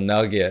valuable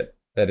nugget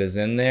that is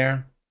in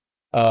there.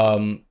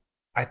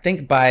 I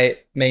think by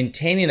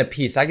maintaining a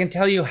piece, I can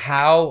tell you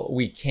how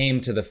we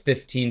came to the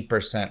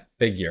 15%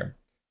 figure.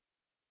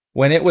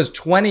 When it was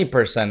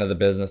 20% of the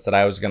business that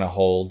I was going to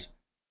hold,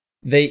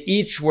 they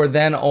each were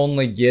then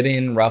only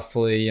getting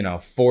roughly,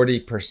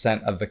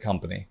 40% of the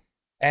company.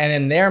 And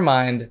in their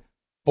mind,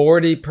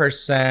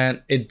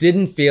 40%, it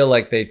didn't feel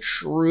like they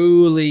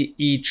truly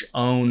each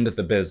owned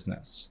the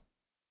business.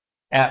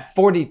 At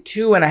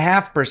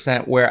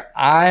 42.5%, where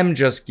I'm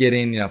just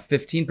getting,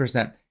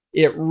 15%,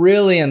 it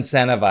really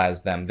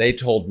incentivized them. They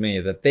told me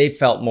that they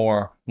felt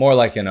more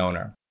like an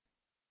owner.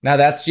 Now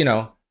that's,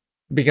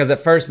 because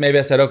at first maybe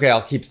I said, okay,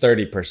 I'll keep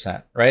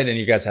 30%, right? And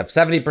you guys have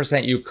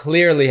 70%, you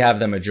clearly have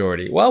the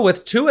majority. Well,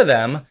 with two of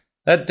them,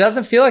 that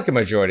doesn't feel like a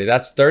majority.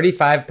 That's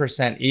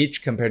 35%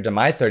 each compared to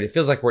my 30. It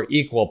feels like we're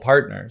equal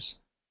partners.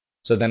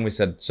 So then we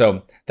said,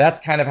 so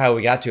that's kind of how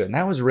we got to it. And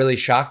that was really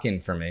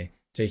shocking for me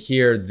to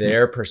hear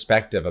their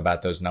perspective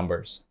about those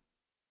numbers.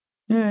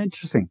 Yeah,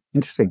 interesting.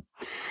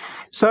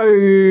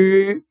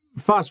 So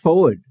fast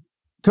forward,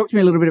 talk to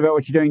me a little bit about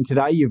what you're doing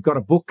today. You've got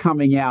a book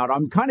coming out.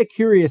 I'm kind of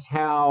curious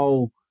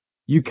how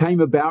you came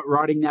about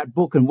writing that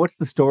book and what's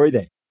the story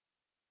there?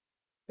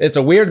 It's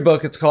a weird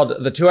book. It's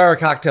called The 2-Hour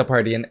Cocktail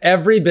Party, and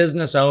every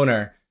business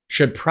owner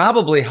should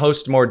probably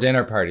host more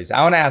dinner parties.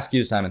 I want to ask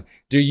you, Simon,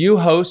 do you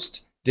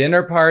host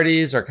dinner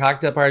parties or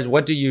cocktail parties?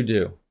 What do you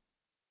do?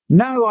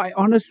 No, I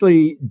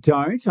honestly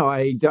don't.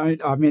 I don't.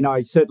 I mean,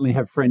 I certainly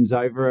have friends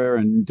over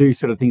and do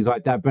sort of things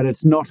like that, but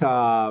it's not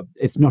a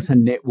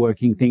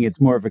networking thing. It's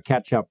more of a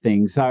catch up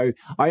thing. So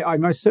I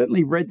most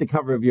certainly read the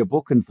cover of your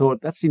book and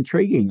thought that's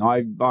intriguing.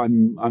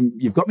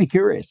 You've got me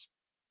curious.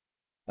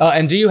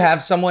 And do you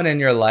have someone in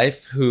your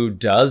life who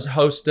does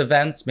host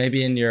events,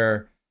 maybe in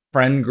your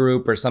friend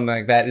group or something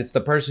like that? It's the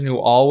person who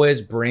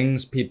always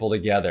brings people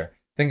together.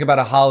 Think about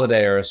a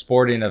holiday or a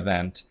sporting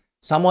event,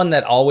 someone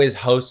that always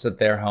hosts at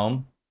their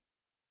home.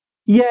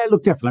 Yeah,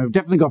 look, definitely. I've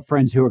definitely got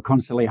friends who are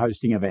constantly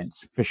hosting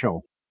events for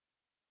sure.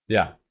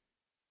 Yeah.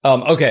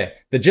 Okay.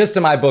 The gist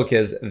of my book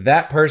is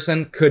that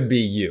person could be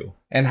you.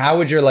 And how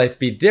would your life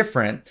be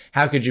different?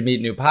 How could you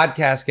meet new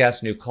podcast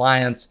guests, new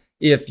clients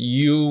if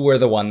you were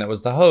the one that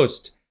was the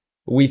host?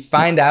 We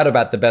find out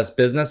about the best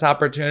business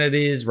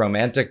opportunities,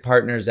 romantic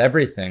partners,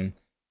 everything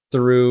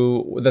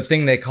through the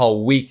thing they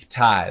call weak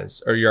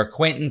ties, or your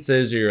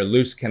acquaintances or your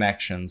loose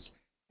connections.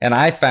 And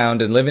I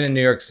found in living in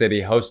New York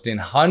City, hosting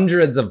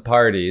hundreds of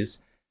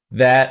parties,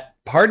 that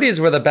parties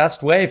were the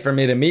best way for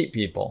me to meet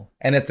people.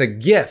 And it's a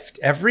gift.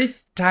 Every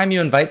time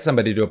you invite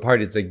somebody to a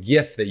party, it's a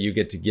gift that you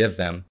get to give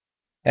them.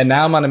 And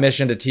now I'm on a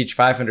mission to teach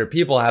 500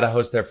 people how to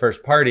host their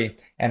first party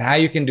and how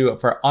you can do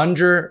it for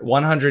under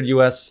 100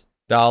 US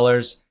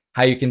dollars,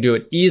 how you can do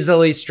it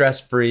easily,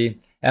 stress-free.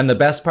 And the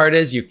best part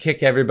is you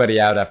kick everybody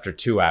out after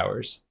 2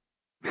 hours.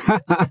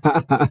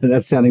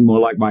 That's sounding more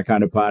like my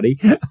kind of party.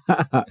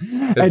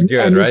 It's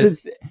good, right?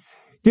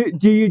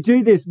 Do you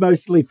do this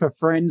mostly for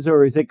friends,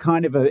 or is it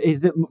kind of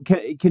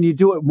can you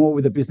do it more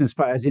with a business,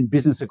 as in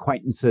business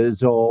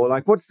acquaintances, or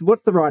like what's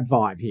the right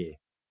vibe here?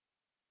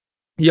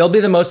 You'll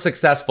be the most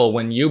successful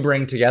when you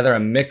bring together a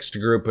mixed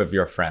group of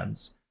your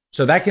friends.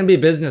 So that can be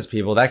business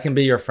people, that can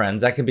be your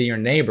friends, that can be your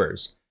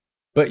neighbors.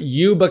 But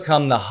you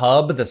become the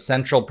hub, the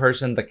central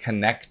person, the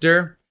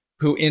connector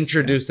who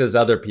introduces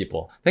other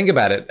people. Think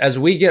about it. As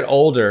we get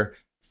older,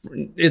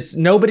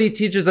 nobody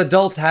teaches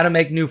adults how to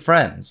make new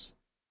friends.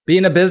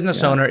 Being a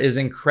business owner is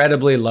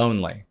incredibly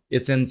lonely.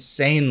 It's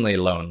insanely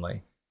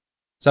lonely.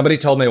 Somebody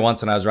told me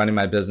once when I was running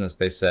my business,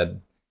 they said,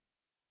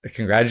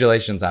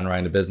 "Congratulations on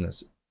running a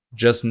business.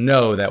 Just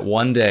know that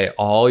one day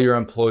all your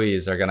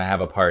employees are going to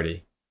have a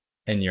party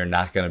and you're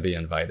not going to be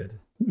invited."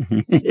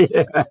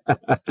 Yeah,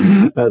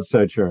 that's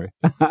so true.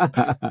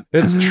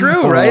 It's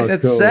true, right?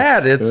 It's cool.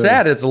 sad. It's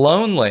sad. It's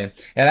lonely.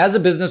 And as a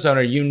business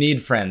owner, you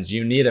need friends.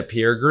 You need a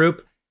peer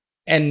group.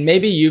 And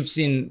maybe you've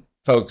seen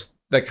folks,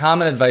 the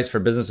common advice for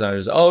business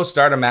owners,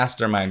 start a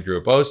mastermind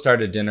group.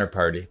 Start a dinner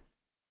party.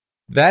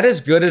 That is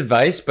good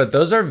advice, but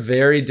those are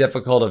very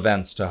difficult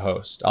events to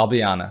host. I'll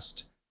be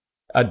honest.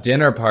 A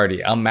dinner party,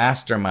 a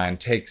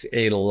mastermind takes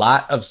a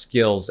lot of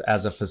skills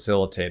as a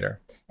facilitator.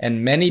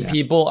 And many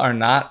people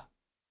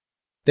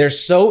they're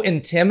so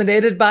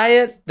intimidated by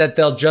it that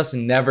they'll just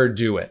never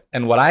do it.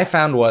 And what I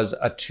found was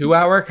a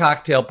 2-hour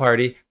cocktail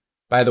party.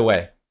 By the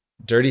way,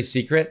 dirty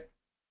secret,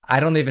 I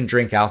don't even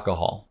drink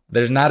alcohol.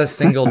 There's not a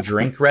single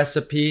drink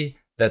recipe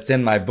that's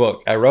in my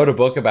book. I wrote a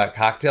book about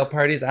cocktail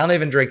parties. I don't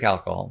even drink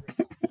alcohol.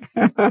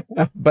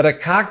 But a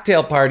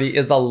cocktail party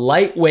is a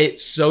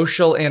lightweight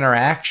social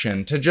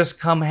interaction to just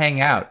come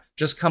hang out,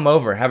 just come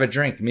over, have a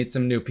drink, meet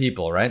some new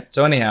people, right?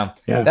 So anyhow,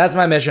 that's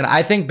my mission.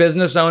 I think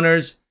business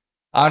owners,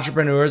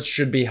 entrepreneurs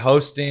should be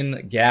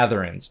hosting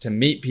gatherings to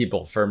meet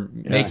people, for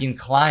making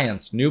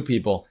clients, new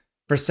people,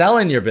 for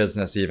selling your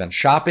business even,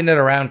 shopping it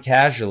around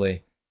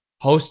casually.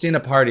 Hosting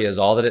a party is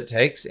all that it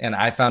takes. And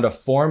I found a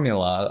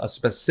formula, a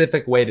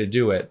specific way to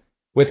do it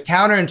with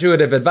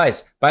counterintuitive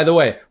advice. By the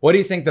way, what do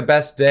you think the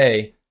best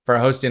day for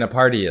hosting a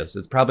party is?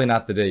 It's probably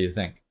not the day you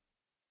think.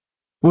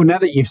 Well, now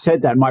that you've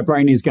said that, my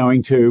brain is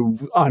going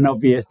to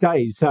unobvious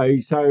days. So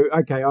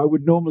okay, I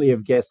would normally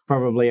have guessed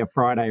probably a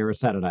Friday or a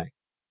Saturday.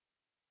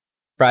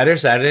 Friday or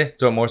Saturday,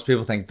 that's what most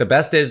people think. The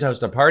best days to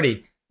host a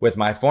party with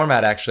my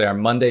format actually are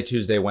Monday,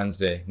 Tuesday,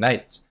 Wednesday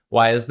nights.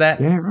 Why is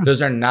that? Yeah, right.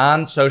 Those are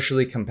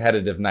non-socially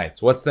competitive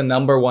nights. What's the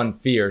number one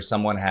fear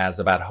someone has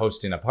about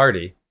hosting a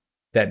party?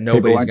 That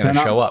nobody's going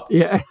to show up.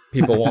 Yeah.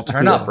 People won't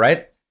turn up,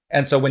 right?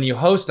 And so when you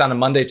host on a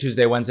Monday,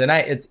 Tuesday, Wednesday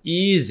night, it's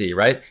easy,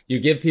 right? You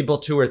give people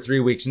 2 or 3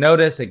 weeks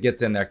notice. It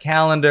gets in their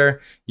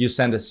calendar. You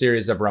send a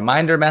series of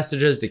reminder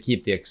messages to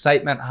keep the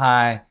excitement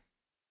high.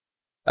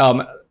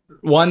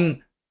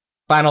 One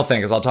final thing,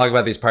 because I'll talk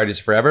about these parties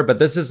forever, but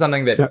this is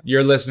something that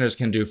your listeners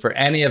can do for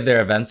any of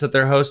their events that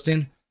they're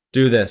hosting.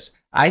 Do this.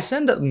 I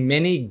send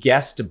mini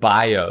guest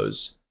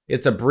bios.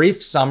 It's a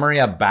brief summary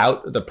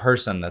about the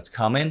person that's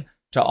coming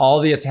to all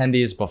the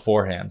attendees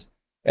beforehand.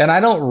 And I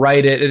don't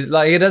write it.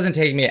 It doesn't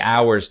take me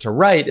hours to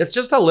write. It's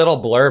just a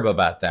little blurb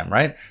about them,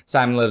 right?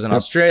 Simon lives in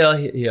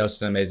Australia. He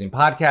hosts an amazing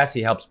podcast.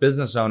 He helps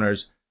business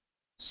owners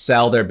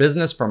sell their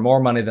business for more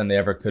money than they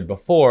ever could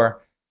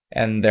before.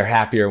 And they're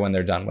happier when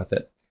they're done with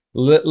it.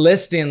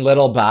 Listing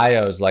little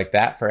bios like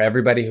that for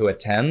everybody who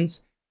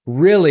attends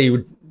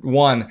really,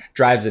 one,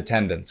 drives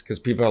attendance, because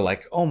people are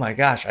like, oh my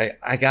gosh,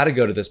 I got to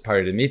go to this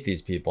party to meet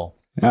these people.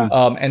 Yeah.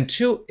 And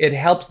two, it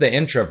helps the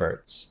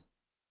introverts.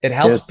 It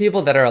helps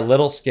people that are a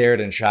little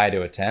scared and shy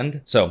to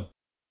attend. So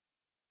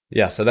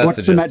Yeah, so that's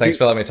the gist. Thanks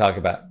for letting me talk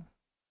about it.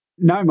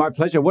 No, my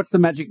pleasure. What's the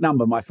magic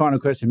number? My final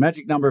question.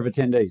 Magic number of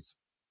attendees.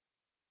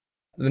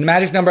 The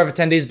magic number of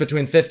attendees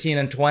between 15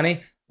 and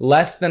 20.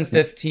 Less than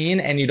 15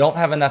 and you don't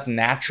have enough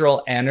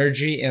natural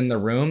energy in the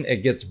room,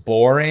 it gets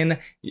boring.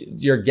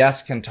 Your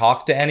guests can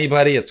talk to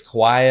anybody. It's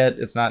quiet.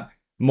 It's not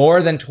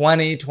more than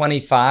 20,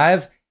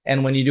 25.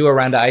 And when you do a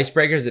round of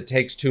icebreakers, it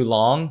takes too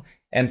long.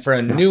 And for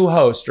a new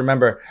host,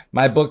 remember,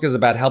 my book is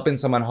about helping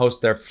someone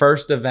host their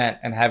first event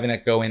and having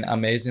it going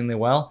amazingly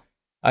well.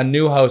 A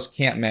new host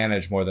can't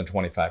manage more than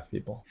 25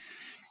 people.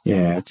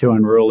 Yeah, too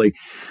unruly.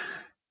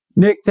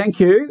 Nick, thank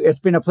you. It's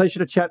been a pleasure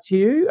to chat to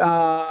you.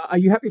 Are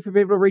you happy for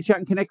people to reach out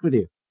and connect with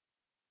you?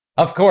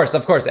 Of course.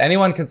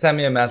 Anyone can send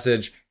me a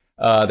message.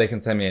 They can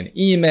send me an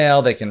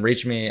email. They can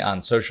reach me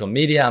on social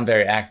media. I'm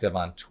very active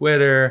on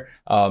Twitter,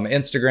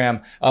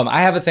 Instagram.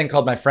 I have a thing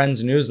called my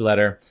friend's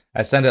newsletter.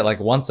 I send it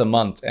like once a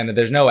month, and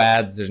there's no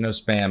ads, there's no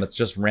spam. It's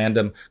just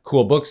random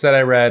cool books that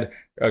I read,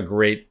 a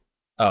great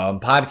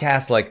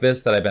podcast like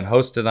this that I've been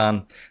hosted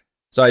on.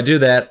 So I do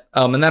that.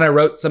 And then I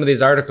wrote some of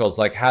these articles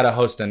like how to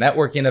host a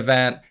networking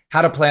event,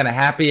 how to plan a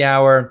happy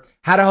hour,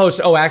 how to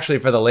host, actually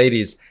for the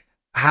ladies,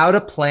 how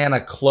to plan a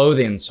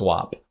clothing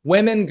swap.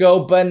 Women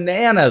go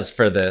bananas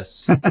for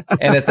this.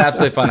 And it's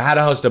absolutely fun. How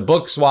to host a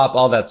book swap,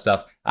 all that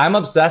stuff. I'm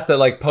obsessed that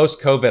like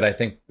post-COVID, I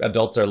think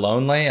adults are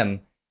lonely. And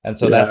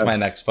so that's my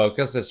next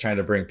focus, is trying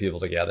to bring people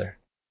together.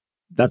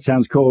 That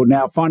sounds cool.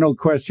 Now, final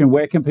question.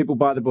 Where can people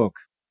buy the book?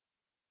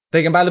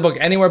 They can buy the book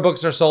anywhere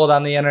books are sold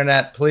on the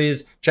internet.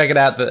 Please check it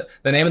out. The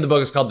name of the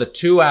book is called The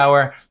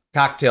 2-Hour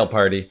Cocktail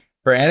Party.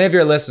 For any of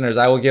your listeners,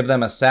 I will give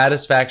them a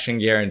satisfaction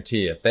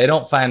guarantee. If they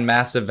don't find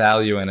massive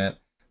value in it,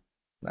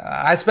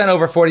 I spent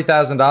over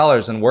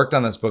 $40,000 and worked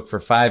on this book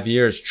for 5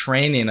 years,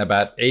 training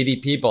about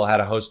 80 people how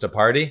to host a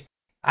party.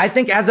 I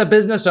think as a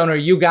business owner,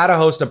 you got to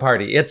host a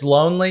party. It's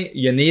lonely.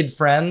 You need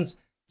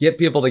friends. Get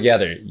people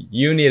together.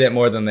 You need it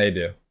more than they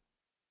do.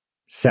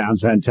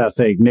 Sounds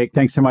fantastic. Nick,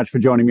 thanks so much for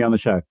joining me on the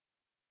show.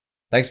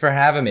 Thanks for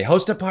having me.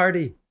 Host a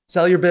party.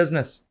 Sell your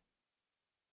business.